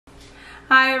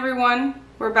Hi everyone,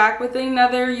 we're back with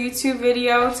another YouTube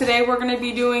video. Today we're going to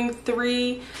be doing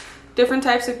 3 different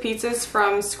types of pizzas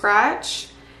from scratch,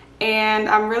 and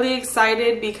I'm really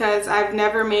excited because I've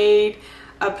never made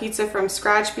a pizza from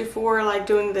scratch before, like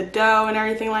doing the dough and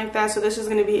everything like that, so this is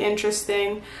going to be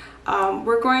interesting.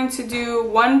 We're going to do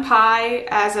one pie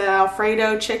as an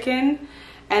Alfredo chicken,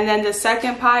 and then the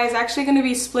second pie is actually going to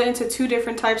be split into 2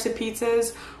 different types of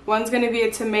pizzas. One's going to be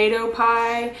a tomato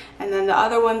pie, and then the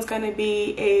other one's going to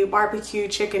be a barbecue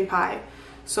chicken pie.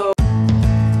 So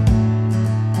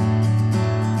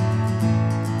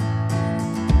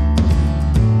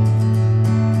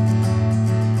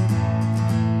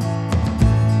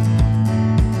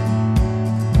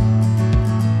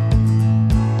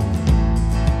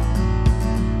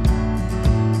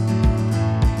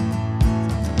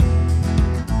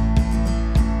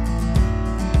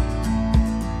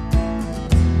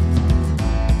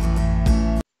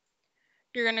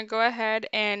you're going to go ahead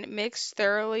and mix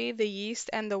thoroughly the yeast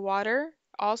and the water.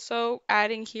 Also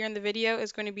adding here in the video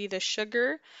is going to be the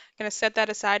sugar. I'm going to set that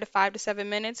aside to 5 to 7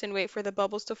 minutes and wait for the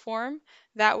bubbles to form.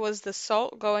 That was the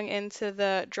salt going into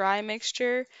the dry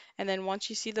mixture. And then once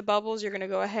you see the bubbles, you're going to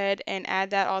go ahead and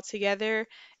add that all together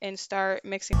and start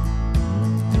mixing.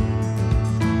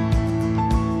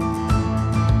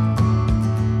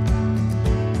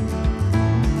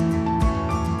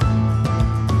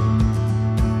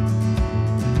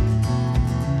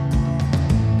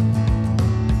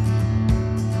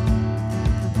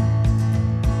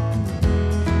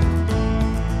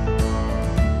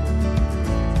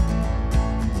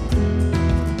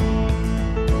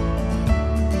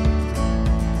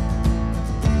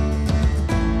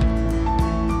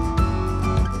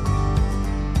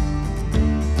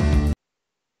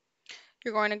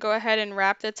 You're going to go ahead and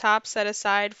wrap the top, set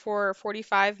aside for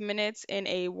 45 minutes in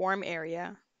a warm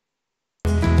area.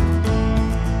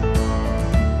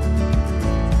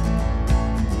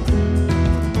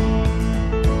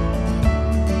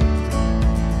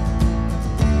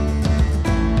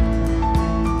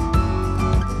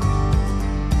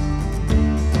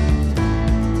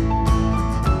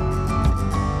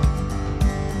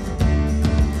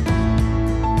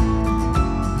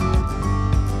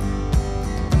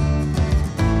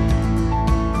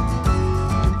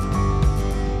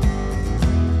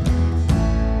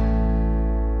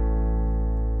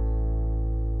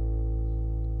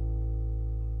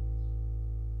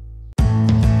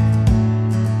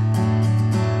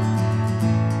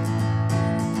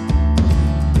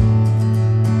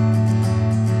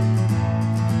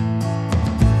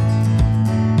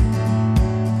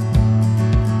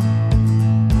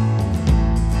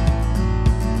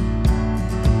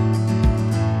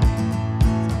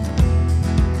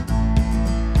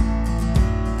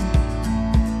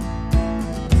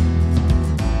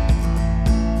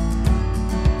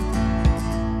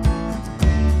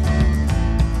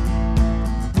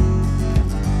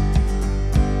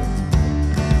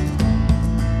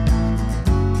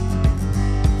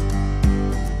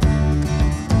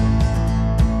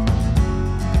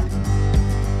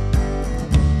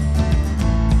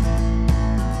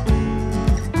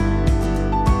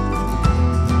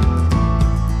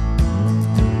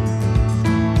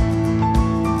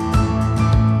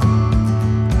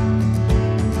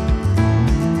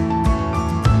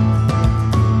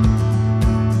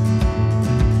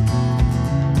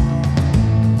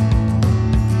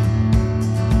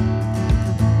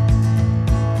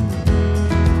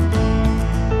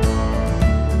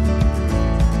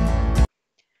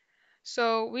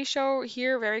 So we show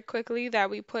here very quickly that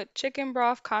we put chicken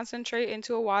broth concentrate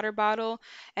into a water bottle,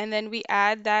 and then we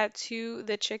add that to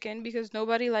the chicken because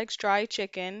nobody likes dry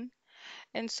chicken.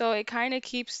 And so it kind of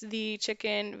keeps the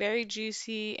chicken very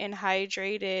juicy and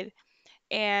hydrated.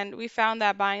 And we found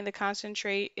that buying the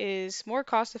concentrate is more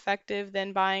cost effective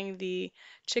than buying the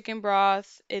chicken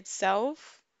broth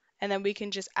itself. And then we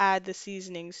can just add the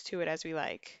seasonings to it as we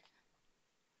like.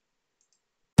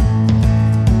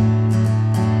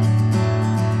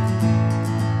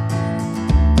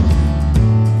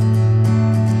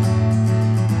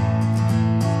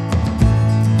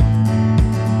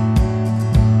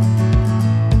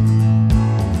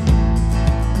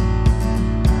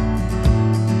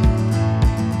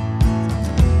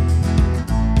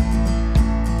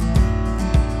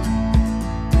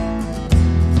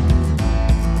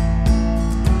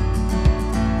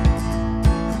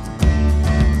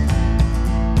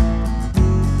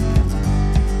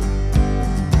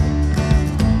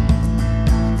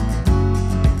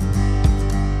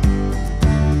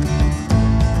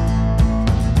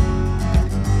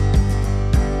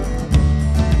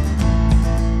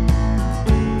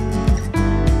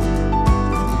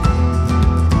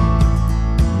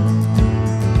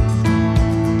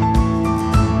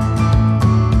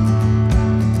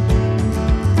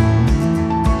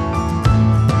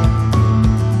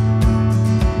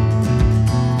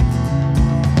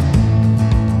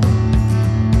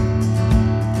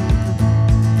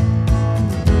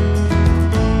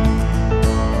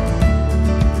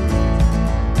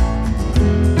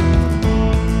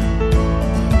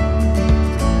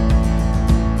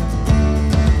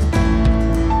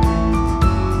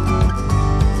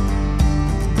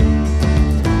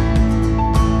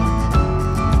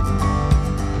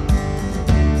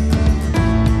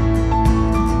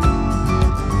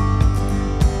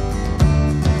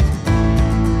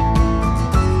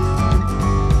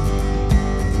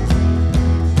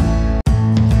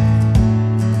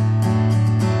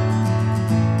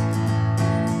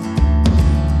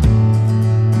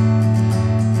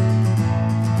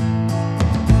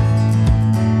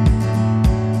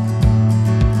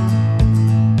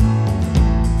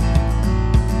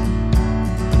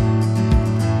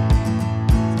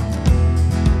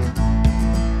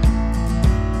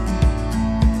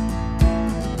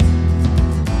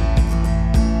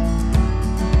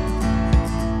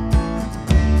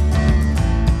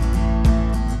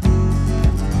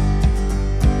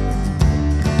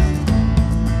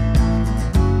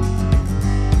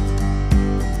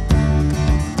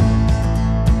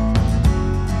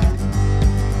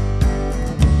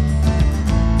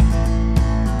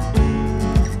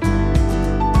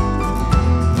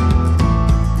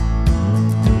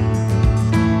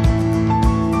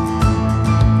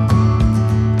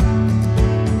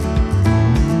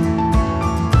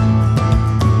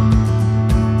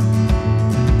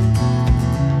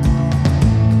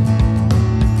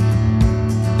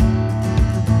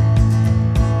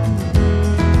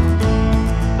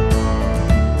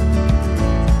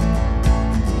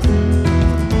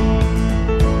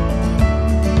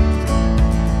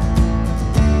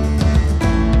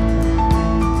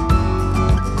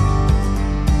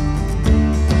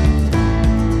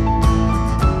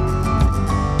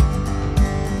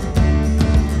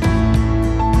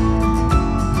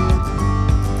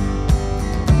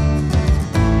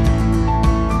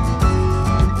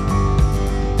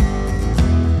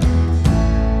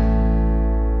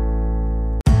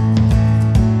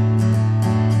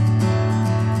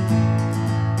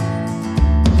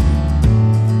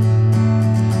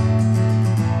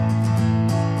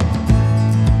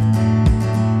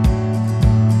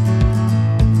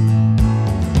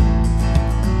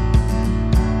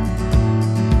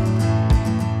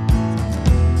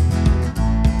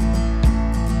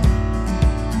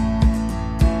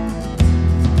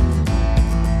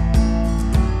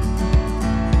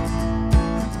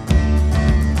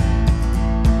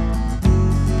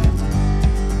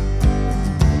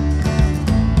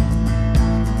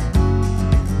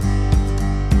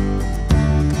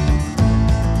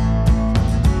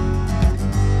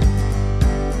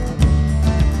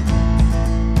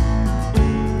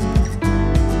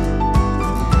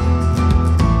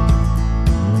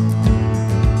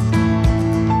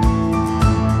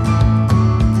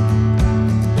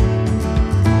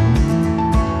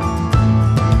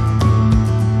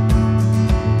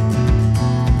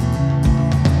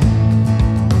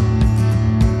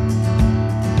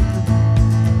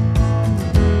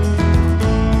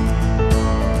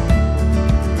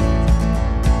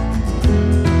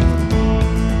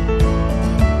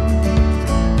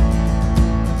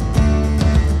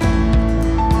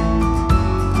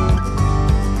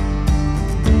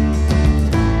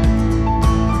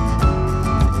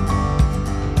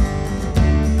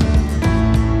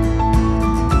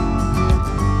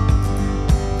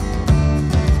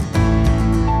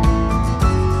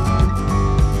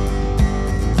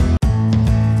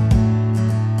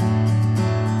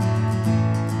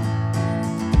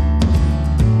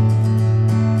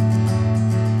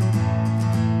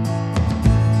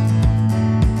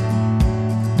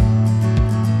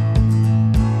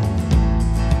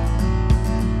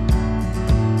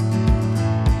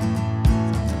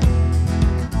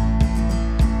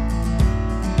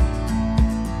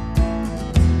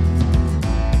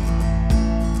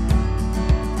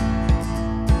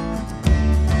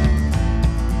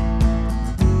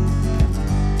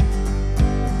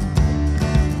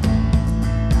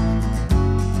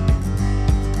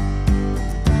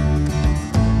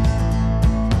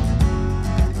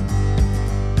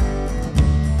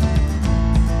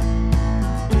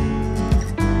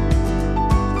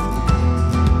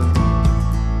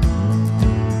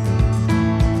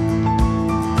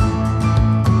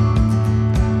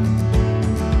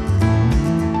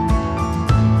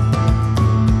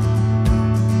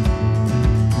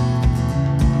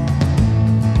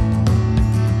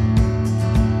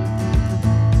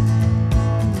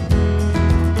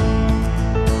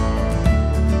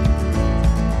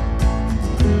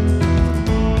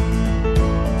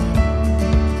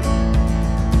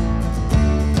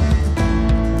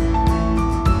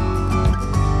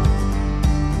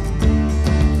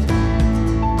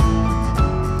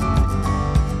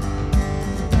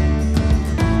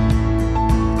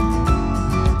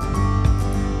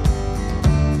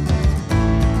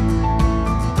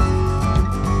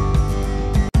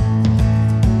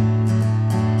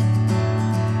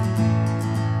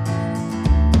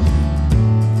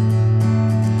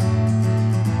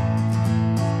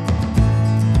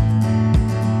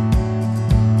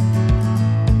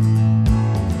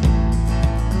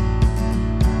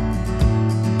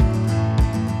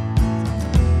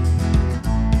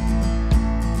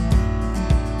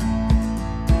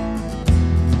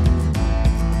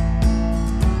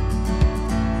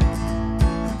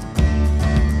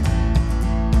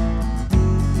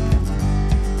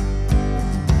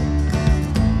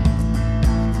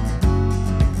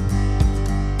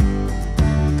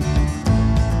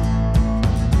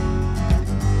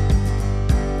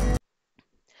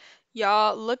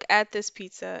 Y'all, look at this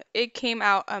pizza. It came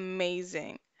out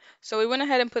amazing. So we went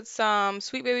ahead and put some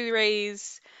Sweet Baby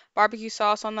Ray's barbecue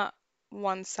sauce on the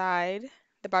one side,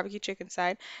 the barbecue chicken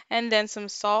side, and then some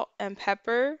salt and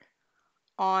pepper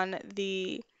on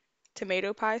the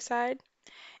tomato pie side,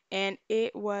 and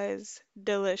it was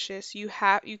delicious. You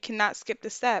cannot skip the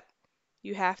step.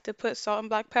 You have to put salt and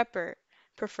black pepper,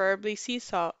 preferably sea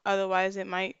salt. Otherwise, it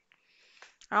might,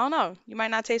 I don't know, you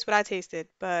might not taste what I tasted,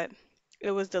 but it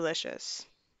was delicious.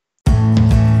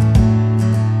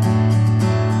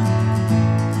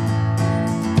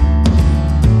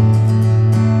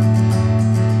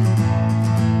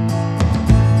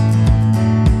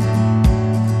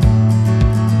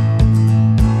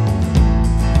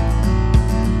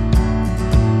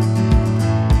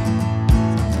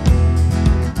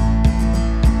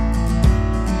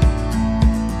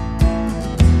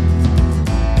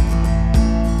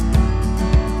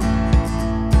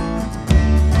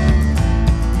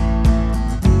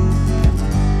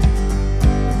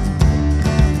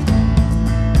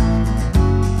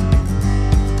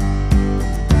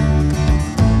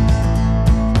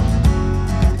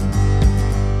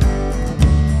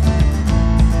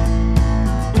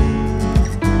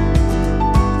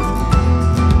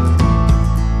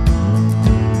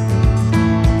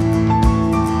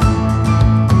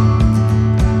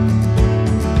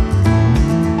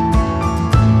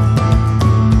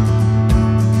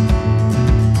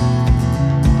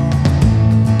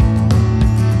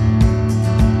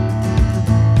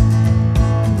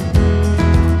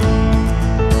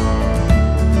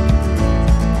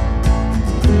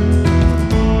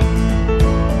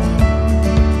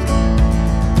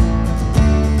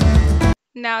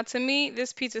 Now, to me,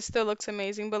 this pizza still looks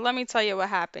amazing, but let me tell you what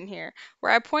happened here.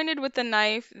 Where I pointed with the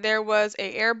knife, there was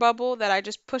a air bubble that I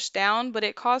just pushed down, but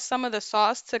it caused some of the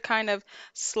sauce to kind of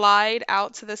slide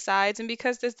out to the sides. And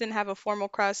because this didn't have a formal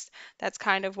crust, that's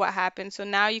kind of what happened. So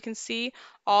now you can see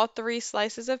all three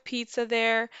slices of pizza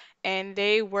there, and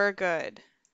they were good.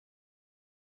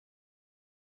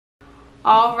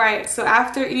 All right, so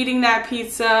after eating that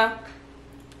pizza,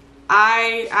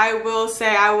 I will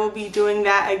say I will be doing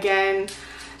that again.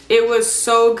 It was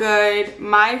so good.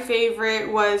 My favorite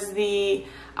was the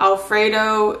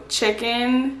Alfredo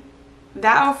chicken.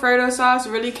 That Alfredo sauce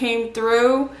really came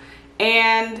through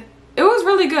and it was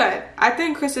really good. I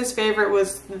think Chris's favorite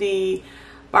was the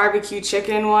barbecue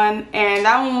chicken one, and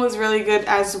that one was really good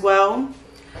as well.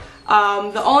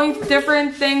 The only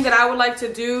different thing that I would like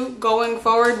to do going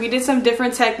forward, we did some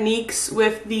different techniques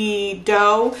with the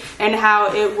dough and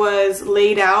how it was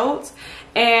laid out.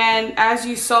 And as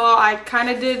you saw, I kind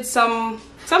of did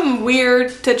something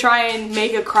weird to try and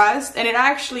make a crust, and it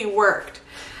actually worked.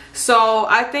 So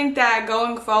I think that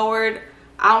going forward,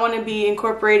 I want to be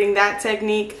incorporating that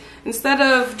technique. Instead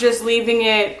of just leaving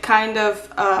it kind of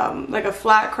like a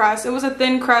flat crust, it was a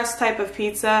thin crust type of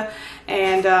pizza.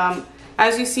 And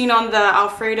as you've seen on the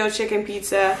Alfredo chicken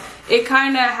pizza, it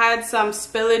kind of had some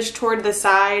spillage toward the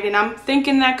side, and I'm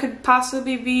thinking that could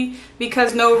possibly be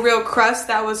because no real crust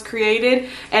that was created,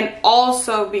 and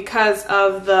also because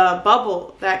of the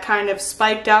bubble that kind of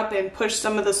spiked up and pushed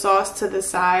some of the sauce to the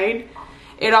side.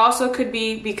 It also could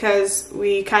be because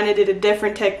we kind of did a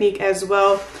different technique as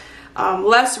well.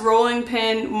 Less rolling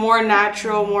pin, more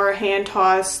natural, more hand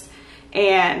tossed,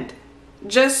 and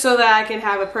just so that I can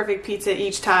have a perfect pizza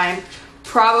each time.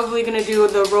 Probably gonna do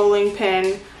the rolling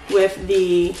pin with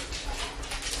the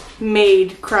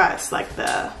made crust, like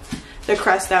the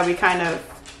crust that we kind of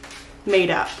made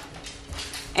up.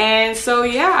 And so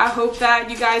yeah, I hope that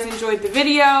you guys enjoyed the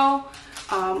video.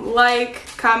 Like,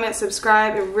 comment,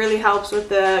 subscribe. It really helps with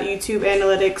the YouTube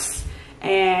analytics.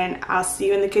 And I'll see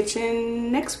you in the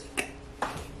kitchen next week.